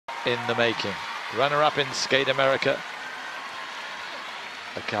in the making. Runner-up in Skate America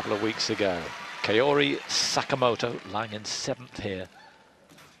a couple of weeks ago. Kaori Sakamoto lying in 7th here.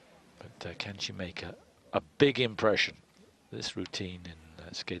 But can she make a big impression? This routine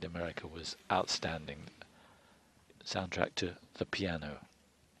in Skate America was outstanding. Soundtrack to The Piano.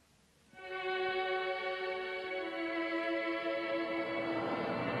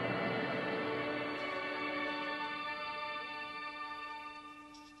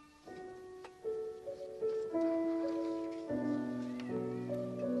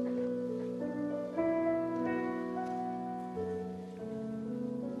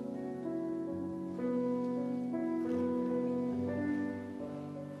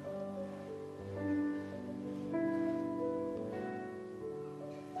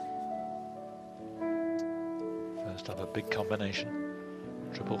 First up, a big combination.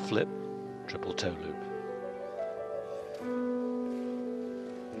 Triple flip, triple toe loop.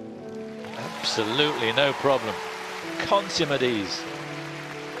 Absolutely no problem. Consummate ease.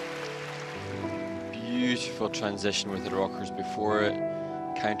 Beautiful transition with the rockers before it.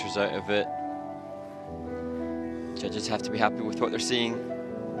 Counters out of it. Judges have to be happy with what they're seeing.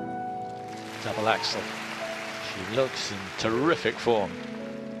 Double axel. She looks in terrific form.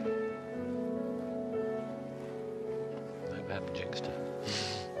 I haven't jinxed her.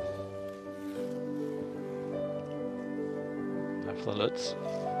 Up the Lutz.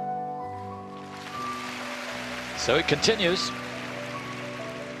 So it continues.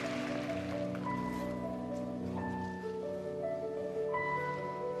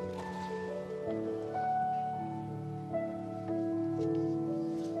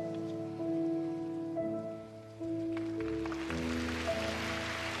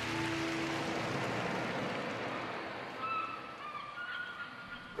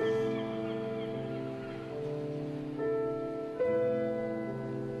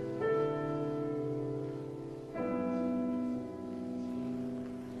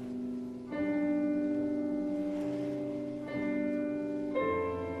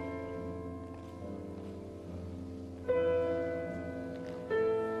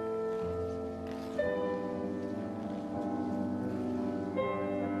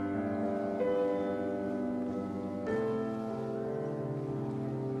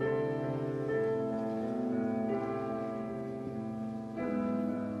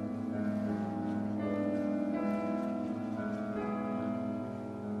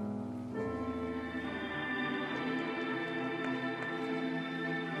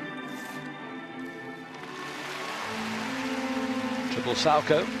 Triple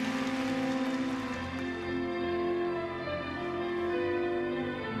Salchow.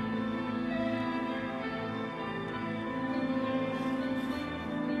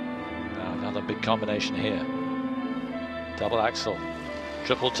 Now another big combination here. Double axel,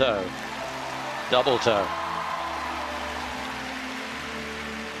 triple toe, double toe.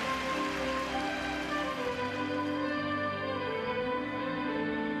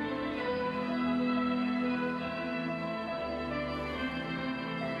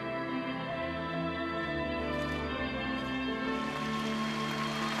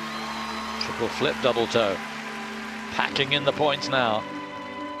 Triple flip, double toe. Packing in the points now.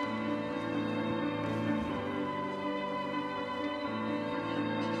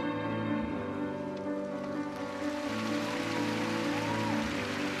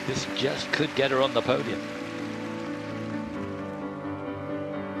 This just could get her on the podium.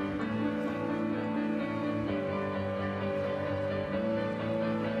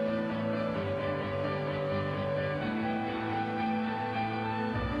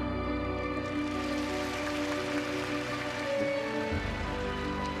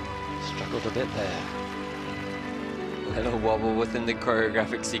 Struggled a bit there. A little wobble within the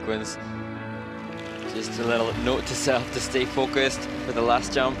choreographic sequence. Just a little note to self to stay focused for the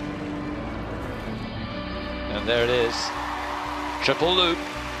last jump. And there it is. Triple loop.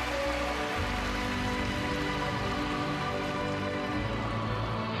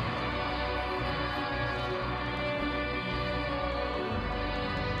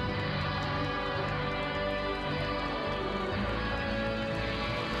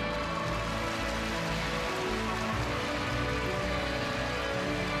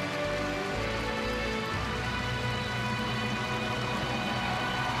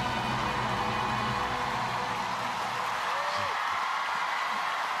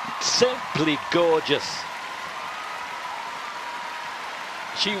 Simply gorgeous.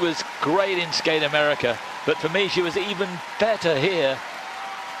 She was great in Skate America, but for me she was even better here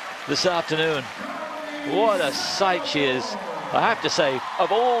this afternoon. What a sight she is. I have to say,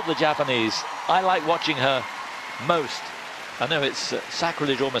 of all the Japanese, I like watching her most. I know it's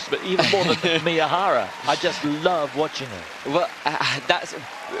sacrilege almost, but even more than Miyahara. I just love watching her. Well,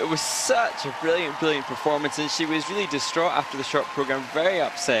 it was such a brilliant performance, and she was really distraught after the short program, very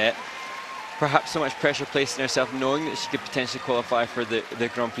upset. Perhaps so much pressure placed on herself, knowing that she could potentially qualify for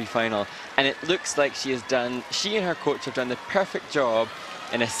the Grand Prix final. And it looks like she and her coach have done the perfect job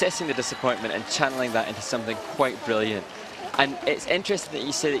in assessing the disappointment and channeling that into something quite brilliant. And it's interesting that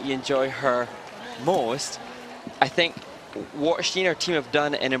you say that you enjoy her most. I think what she and her team have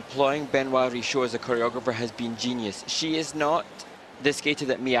done in employing Benoit Richaud as a choreographer has been genius. She is not the skater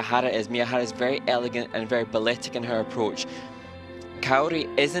that Miyahara is. Miyahara is very elegant and very balletic in her approach. Kaori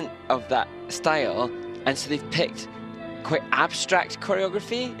isn't of that style, and so they've picked quite abstract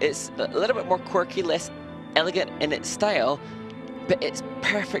choreography. It's a little bit more quirky, less elegant in its style, but it's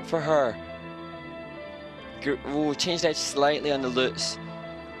perfect for her. We'll change that slightly on the loops.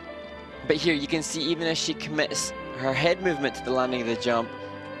 But here you can see, even as she commits her head movement to the landing of the jump,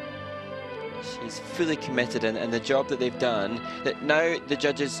 she's fully committed, and the job that they've done, that now the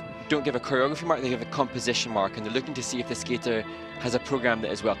judges don't give a choreography mark, they give a composition mark, and they're looking to see if the skater has a program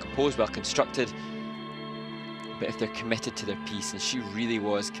that is well composed, well constructed, but if they're committed to their piece, and she really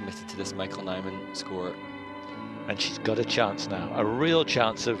was committed to this Michael Nyman score. And she's got a chance now, a real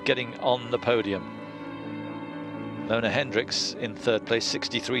chance of getting on the podium. Lona Hendricks in third place,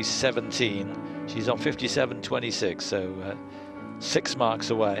 63.17. She's on 57.26, so 6 marks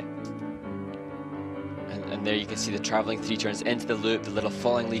away. And there you can see the travelling 3 turns into the loop, the little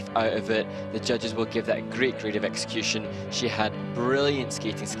falling leaf out of it. The judges will give that a great grade of execution. She had brilliant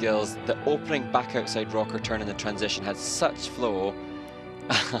skating skills. The opening back outside rocker turn in the transition had such flow.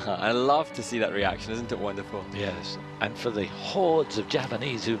 I love to see that reaction, isn't it wonderful? Yes, and for the hordes of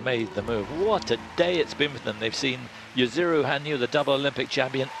Japanese who made the move, what a day it's been for them. They've seen Yuzuru Hanyu, the double Olympic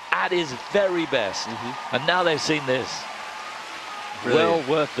champion, at his very best. And now they've seen this. Brilliant. Well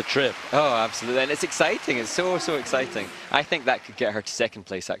worth the trip. Oh, absolutely. And it's exciting. It's so exciting. I think that could get her to second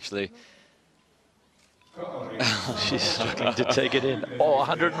place, actually. She's struggling to take it in. Oh,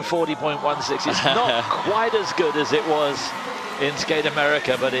 140.16. It's not quite as good as it was in Skate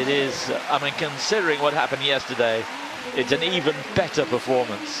America, but it is, I mean, considering what happened yesterday, it's an even better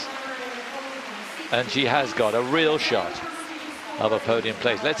performance. And she has got a real shot of a podium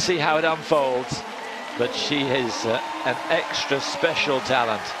place. Let's see how it unfolds. But she is an extra special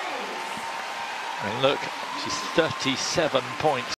talent. And look, she's 37 points.